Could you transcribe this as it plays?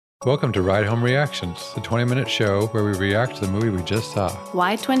Welcome to Ride Home Reactions, the 20-minute show where we react to the movie we just saw.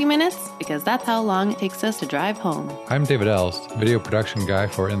 Why 20 minutes? Because that's how long it takes us to drive home. I'm David Els, video production guy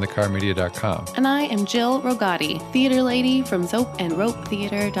for InTheCarMedia.com. And I am Jill Rogati, theater lady from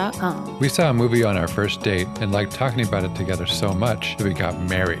SoapAndRopeTheater.com. We saw a movie on our first date and liked talking about it together so much that we got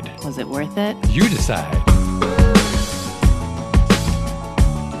married. Was it worth it? You decide.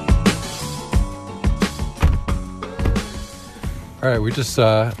 All right, we just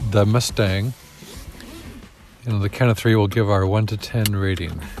saw The Mustang. And on the count of three, we'll give our 1 to 10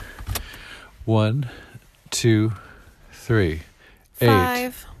 rating. 1, 2, 3. 8.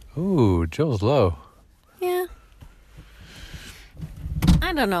 5. Ooh, Jill's low. Yeah.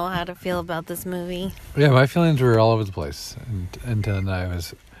 I don't know how to feel about this movie. Yeah, my feelings were all over the place. And then I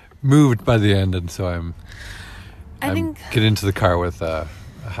was moved by the end, and so I'm getting into the car with a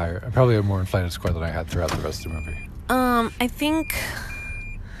higher, probably a more inflated score than I had throughout the rest of the movie. I think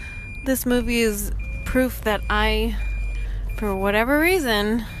this movie is proof that I, for whatever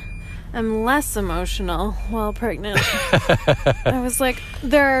reason, am less emotional while pregnant. I was like,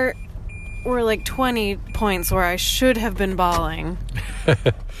 there were like 20 points where I should have been bawling.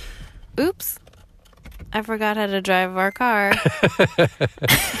 Oops. I forgot how to drive our car.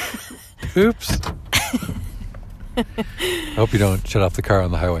 Oops. I hope you don't shut off the car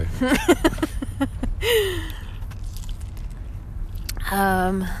on the highway.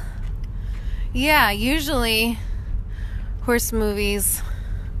 Yeah, usually horse movies,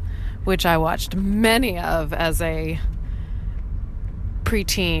 which I watched many of as a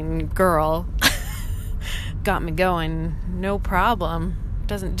preteen girl, got me going, no problem.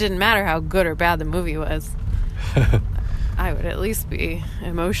 Didn't matter how good or bad the movie was. I would at least be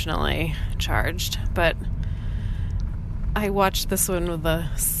emotionally charged, but I watched this one with a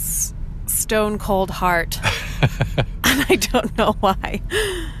stone cold heart. And I don't know why.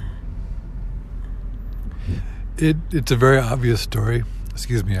 It's a very obvious story.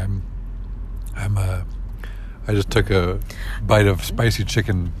 Excuse me, I just took a bite of spicy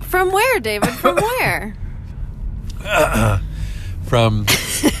chicken. From where, David? From where? From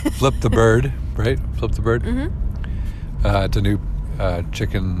Flip the Bird, right? Flip the Bird. Mm-hmm. It's a new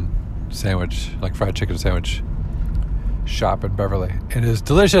chicken sandwich, like fried chicken sandwich shop in Beverly. It is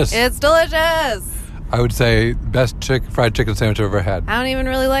delicious. It's delicious. I would say best fried chicken sandwich I've ever had. I don't even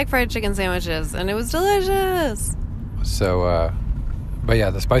really like fried chicken sandwiches, and it was delicious. So, but yeah,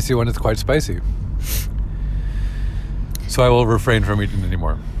 the spicy one is quite spicy. So I will refrain from eating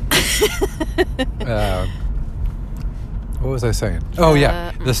anymore. What was I saying? Oh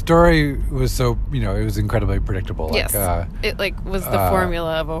yeah, the story was so, it was incredibly predictable. Yes, it was the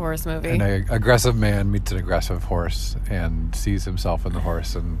formula of a horse movie. An aggressive man meets an aggressive horse and sees himself in the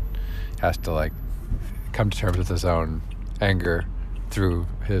horse and has to come to terms with his own anger through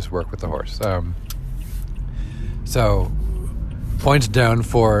his work with the horse. So points down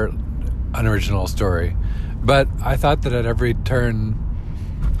for unoriginal story, but I thought that at every turn,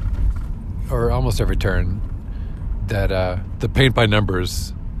 or almost every turn, that the paint by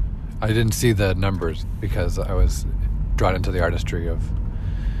numbers, I didn't see the numbers because I was drawn into the artistry of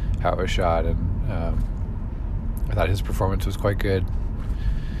how it was shot, and I thought his performance was quite good.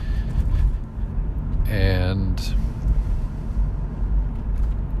 And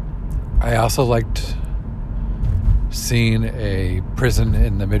I also liked seeing a prison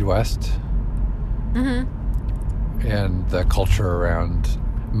in the Midwest. Mm-hmm. And the culture around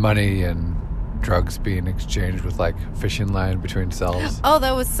money and drugs being exchanged with fishing line between cells. Oh,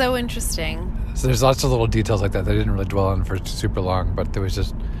 that was so interesting. So there's lots of little details like that I didn't really dwell on for super long, but there was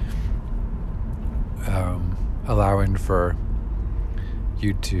just allowing for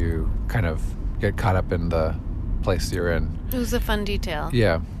you to kind of get caught up in the place you're in. It was a fun detail.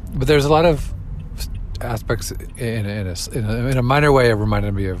 Yeah, but there's a lot of aspects in a minor way. It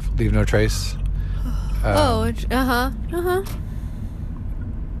reminded me of Leave No Trace. And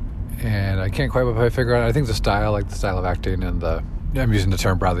I can't quite figure out. I think the style of acting, and I'm using the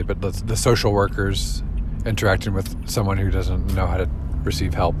term broadly, but the social workers interacting with someone who doesn't know how to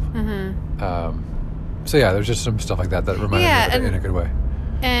receive help. Mm-hmm. So yeah, there's just some stuff like that reminded me of it in a good way.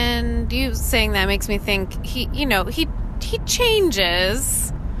 And you saying that makes me think he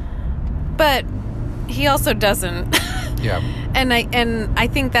changes, but he also doesn't. Yeah. And I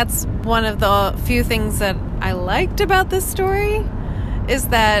think that's one of the few things that I liked about this story is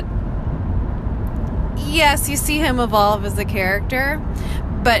that yes, you see him evolve as a character,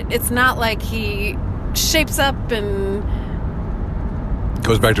 but it's not like he shapes up and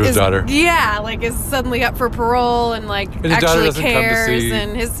goes back to his daughter. Yeah, is suddenly up for parole and and his actually cares.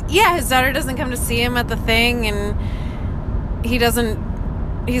 And his daughter doesn't come to see him at the thing, and he doesn't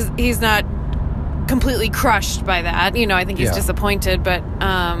he's not completely crushed by that. You know, I think he's Yeah. disappointed, but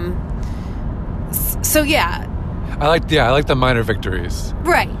so yeah. I like the minor victories.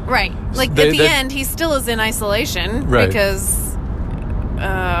 Right. Like at the end, he still is in isolation because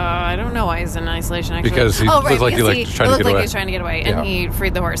I don't know why he's in isolation. Actually, because he looked like he was trying to get away. He was trying to get away, and he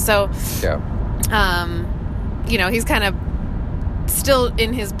freed the horse. So you know, he's kind of still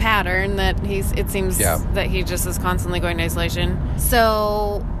in his pattern that it seems that he just is constantly going to isolation.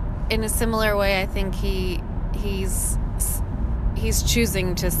 So in a similar way, I think he's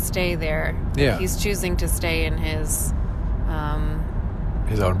choosing to stay there. Yeah. He's choosing to stay in his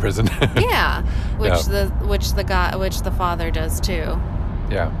own prison. which the father does too.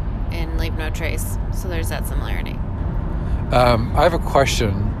 Yeah. In Leave No Trace. So there's that similarity. I have a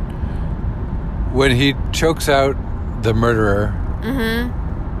question. When he chokes out the murderer,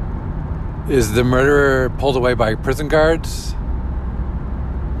 is the murderer pulled away by prison guards?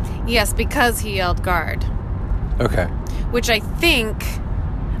 Yes, because he yelled guard. Okay. Which I think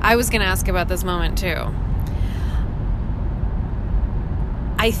I was going to ask about this moment too.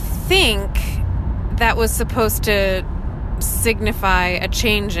 I think that was supposed to signify a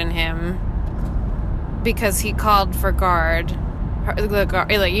change in him because he called for guard.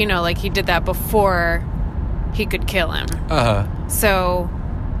 Like, you know, like he did that before he could kill him. So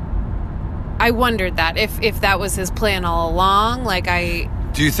I wondered that if that was his plan all along. Like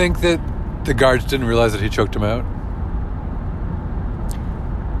Do you think that the guards didn't realize that he choked him out?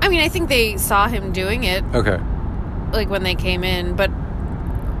 I mean, I think they saw him doing it. Okay. Like when they came in, but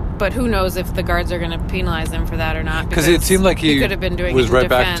who knows if the guards are going to penalize him for that or not? Because it seemed like he could have been doing was it in right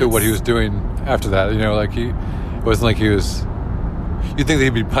defense. back to what he was doing after that. You know, like it wasn't like he was. You'd think that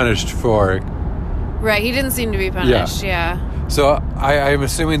he'd be punished for. Right, he didn't seem to be punished. Yeah. So I'm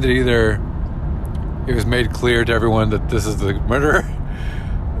assuming that either it was made clear to everyone that this is the murderer,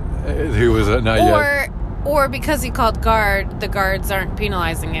 who was not yet. Or because he called guard, the guards aren't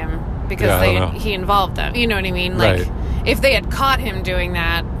penalizing him because he involved them. You know what I mean? Like, if they had caught him doing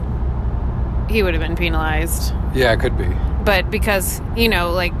that, he would have been penalized. Yeah, it could be. But because, you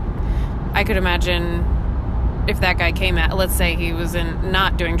know, like, I could imagine if that guy came at, let's say he was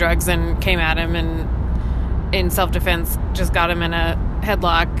not doing drugs and came at him and in self-defense just got him in a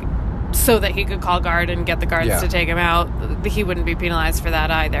headlock so that he could call guard and get the guards to take him out, he wouldn't be penalized for that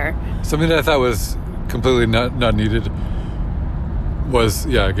either. Something that I thought was completely not needed was,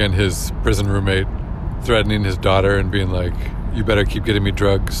 again, his prison roommate threatening his daughter and being like, you better keep getting me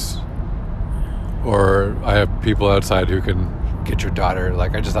drugs or I have people outside who can get your daughter.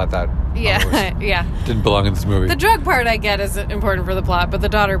 Like, I just thought that didn't belong in this movie. The drug part I get is important for the plot, but the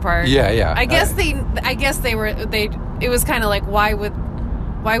daughter part, I guess it was kind of like, why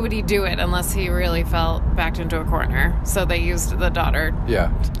would he do it unless he really felt backed into a corner? So they used the daughter.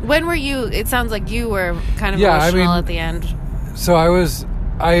 Yeah. When were you? It sounds like you were kind of emotional at the end. So I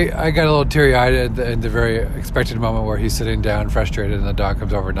got a little teary-eyed at the very expected moment where he's sitting down, frustrated, and the dog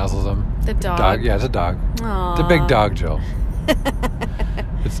comes over and nuzzles him. The dog? Yeah, it's a dog. Aww. It's a big dog, Jill.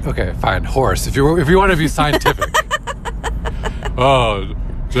 It's okay, fine. Horse. If you want to be scientific. Oh,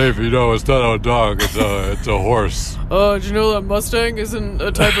 Dave, you know it's not a dog. It's a horse. Did you know that Mustang isn't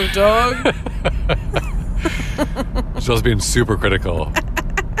a type of dog? Jill's being super critical.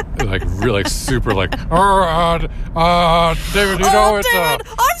 Like really super like David, you know it's David,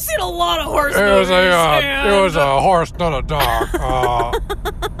 I've seen a lot of horse movies. It was a horse, not a dog.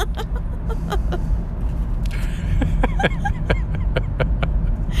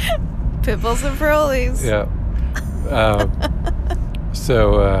 Pitbulls and Frolies. Yeah.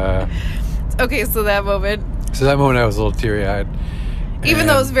 Okay, so that moment. I was a little teary-eyed. Even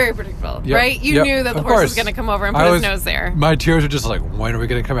though it was very predictable, right? You knew that the horse was going to come over and put his nose there. My tears were just like, when are we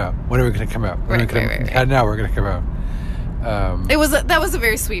going to come out? When are we going to come out? Right. And now we're going to come out. That was a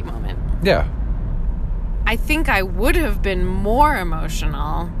very sweet moment. Yeah. I think I would have been more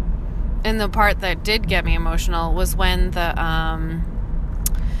emotional, and the part that did get me emotional was when the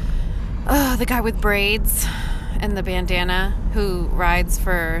guy with braids and the bandana who rides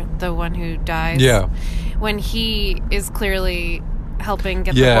for the one who dies. Yeah. When he is clearly helping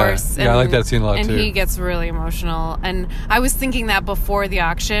get the horse. I like that scene a lot too. And he gets really emotional. And I was thinking that before the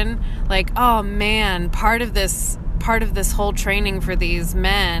auction, like, oh man, part of this whole training for these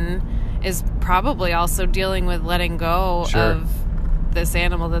men is probably also dealing with letting go of this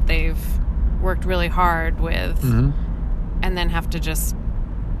animal that they've worked really hard with and then have to just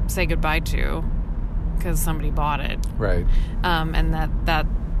say goodbye to because somebody bought it. Right. And that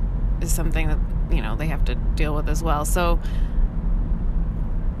is something that, you know, they have to deal with as well. So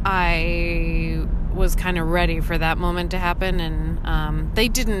I was kind of ready for that moment to happen, and they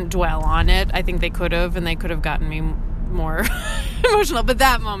didn't dwell on it. I think they could have, and they could have gotten me more emotional. But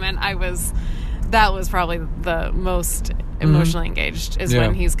that moment, that was probably the most emotionally engaged, is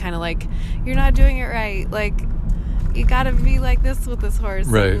when he's kind of like, you're not doing it right. Like, you got to be like this with this horse.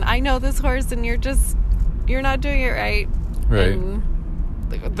 Right. And I know this horse, and you're not doing it right. Right. And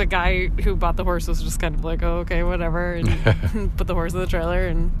the guy who bought the horse was just kind of like, oh, okay, whatever, and put the horse in the trailer,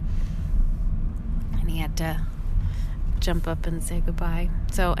 and he had to jump up and say goodbye.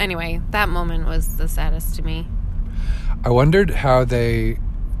 So anyway, that moment was the saddest to me. I wondered how they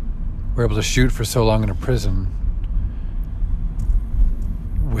were able to shoot for so long in a prison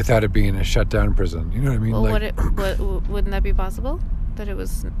without it being a shut down prison. You know what I mean? Well, wouldn't that be possible? That it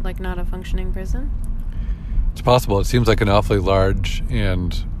was like not a functioning prison? It's possible. It seems like an awfully large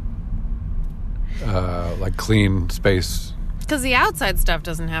and like clean space. Because the outside stuff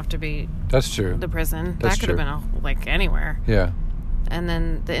doesn't have to be. That's true. The prison. That's that could true. have been like anywhere. Yeah. And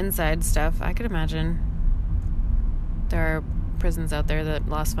then the inside stuff, I could imagine there are prisons out there that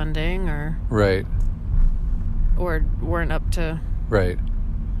lost funding or weren't up to. Right.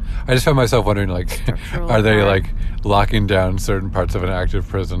 I just found myself wondering, like, are they like locking down certain parts of an active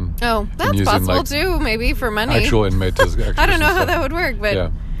prison? Oh, that's using, possible like, too. Maybe for money. Actual inmates as extras. I don't know and how stuff. that would work, but Yeah.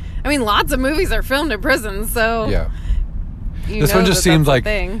 I mean, lots of movies are filmed in prisons, so Yeah. you This know one just that seemed that's a like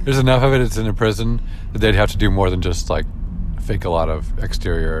thing. there's enough of it. It's in a prison that they'd have to do more than just like fake a lot of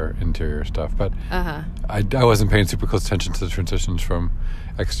exterior, interior stuff. But I wasn't paying super close attention to the transitions from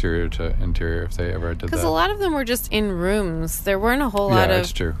exterior to interior if they ever did that. Because a lot of them were just in rooms. There weren't a whole lot of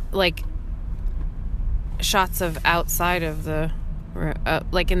that's true. like shots of outside of the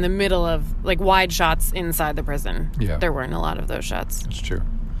like in the middle of like wide shots inside the prison. Yeah. There weren't a lot of those shots. That's true.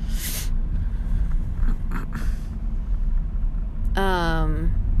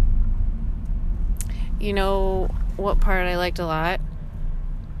 You know what part I liked a lot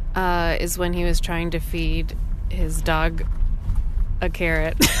is when he was trying to feed his dog a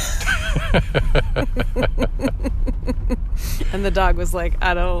carrot. And the dog was like,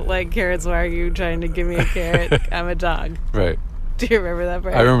 I don't like carrots. Why are you trying to give me a carrot? I'm a dog. Right. Do you remember that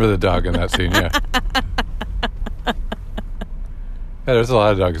part? I remember the dog in that scene, yeah. Yeah, there's a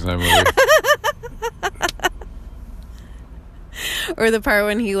lot of dogs in that movie. Or the part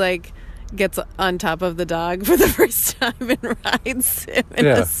when he like gets on top of the dog for the first time and rides him in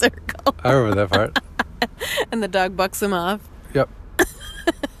a circle. I remember that part. And the dog bucks him off. Yep.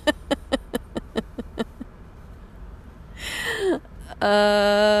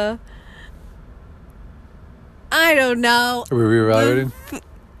 I don't know. Are we reevaluating?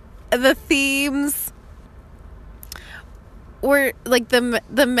 The themes were like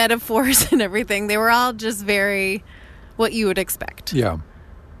the metaphors and everything. They were all just very what you would expect. Yeah.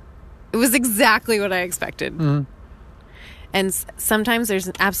 It was exactly what I expected. Mm-hmm. And sometimes there's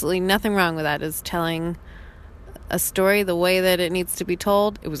absolutely nothing wrong with that, is telling a story the way that it needs to be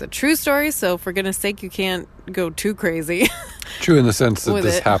told. It was a true story, so for goodness sake, you can't go too crazy. True in the sense that With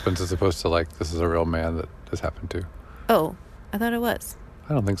this it. happens as opposed to like this is a real man that this happened to. Oh, I thought it was.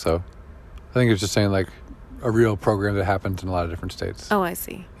 I don't think so. I think it's just saying like a real program that happens in a lot of different states. Oh, I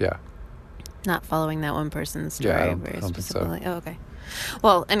see. Yeah. Not following that one person's story Yeah, I don't very think so. specifically. Oh, okay.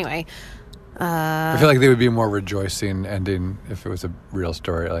 Well, anyway. I feel like they would be more rejoicing ending if it was a real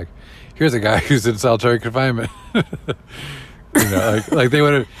story. Like, here's a guy who's in solitary confinement. You know, like they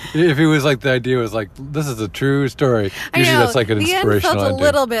would have, if it was like the idea was like, this is a true story. Usually that's like an the end inspirational felt a ending.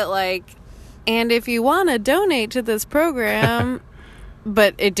 little bit like, and if you want to donate to this program,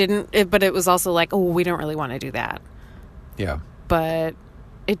 but it didn't, but it was also like, oh, we don't really want to do that. Yeah. But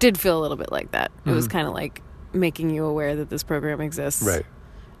it did feel a little bit like that. It was kind of like making you aware that this program exists. Right.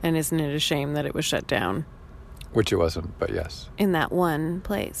 And isn't it a shame that it was shut down Which it wasn't, but yes. in that one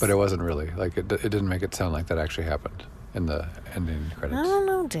place? But it wasn't really. Like, it didn't make it sound like that actually happened in the ending credits. I don't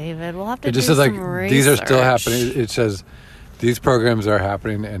know, David. We'll have to It just do says like some these are still research. happening. It says these programs are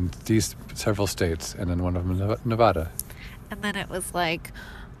happening in these several states, and then one of them is Nevada. And then it was like,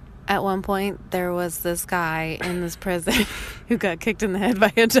 at one point, there was this guy in this prison who got kicked in the head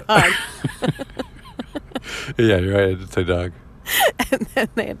by a dog. Yeah, you're right. It's a dog. And then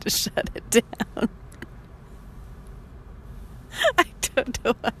they had to shut it down. I don't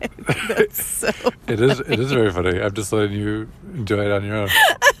know why I think that's so It is very funny. I'm just letting you enjoy it on your own.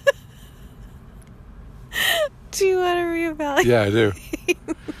 Do you want to reevaluate? Yeah, I do.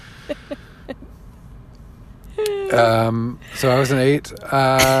 So I was an 8.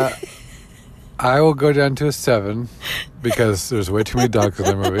 I will go down to a 7 because there's way too many dogs in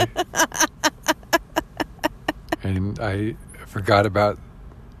the movie. And I forgot about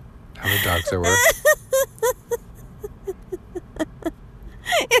how many dogs there were.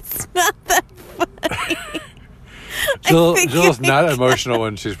 Jill's not emotional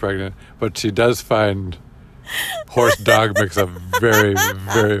when she's pregnant, but she does find horse dog mix up very,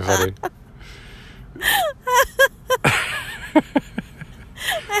 very funny.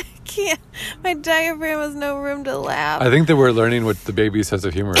 I can't. My diaphragm has no room to laugh. I think that we're learning what the baby's sense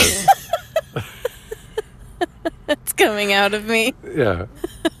of humor is. It's coming out of me. Yeah.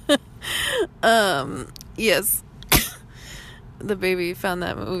 Yes. The baby found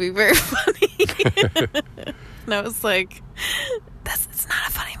that movie very funny. And I was like, it's not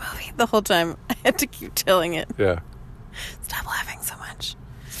a funny movie. The whole time I had to keep telling it. Yeah. Stop laughing so much.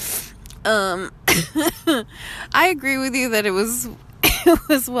 I agree with you that it was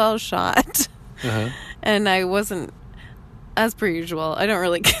well shot. Uh-huh. And I wasn't, as per usual, I don't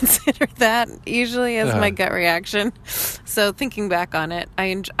really consider that usually as my gut reaction. So thinking back on it,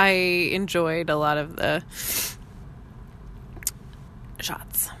 I enjoyed a lot of the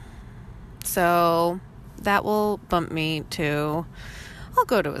shots. So that will bump me to, I'll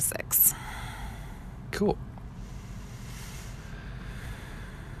go to a 6. Cool.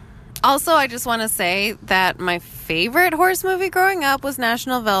 Also, I just want to say that my favorite horse movie growing up was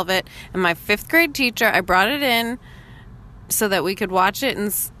National Velvet, and my 5th grade teacher, I brought it in so that we could watch it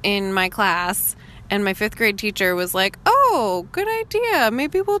in my class, and my 5th grade teacher was like, oh, good idea,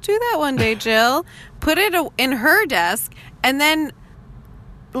 maybe we'll do that one day, Jill. Put it in her desk, and then,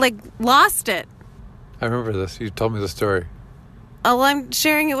 lost it. I remember this. You told me the story. Oh, well, I'm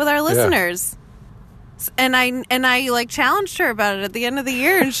sharing it with our listeners. And I challenged her about it at the end of the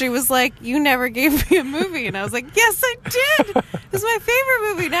year, and she was like, you never gave me a movie. And I was like, yes, I did. It's my favorite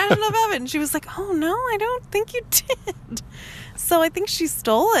movie, National Velvet. And she was like, oh, no, I don't think you did. So I think she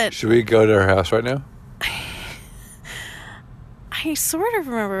stole it. Should we go to her house right now? I sort of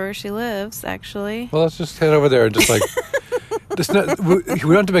remember where she lives, actually. Well, let's just head over there and we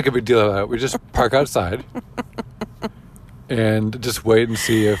don't have to make a big deal about it. We just park outside and just wait and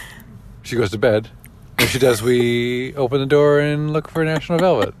see if she goes to bed. If she does, we open the door and look for National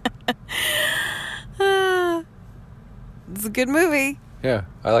Velvet. It's a good movie. Yeah,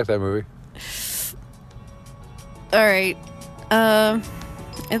 I like that movie. All right. I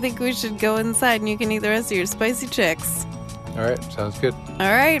think we should go inside and you can eat the rest of your spicy chicks. All right, sounds good.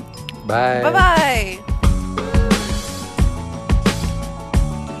 All right. Bye. Bye-bye.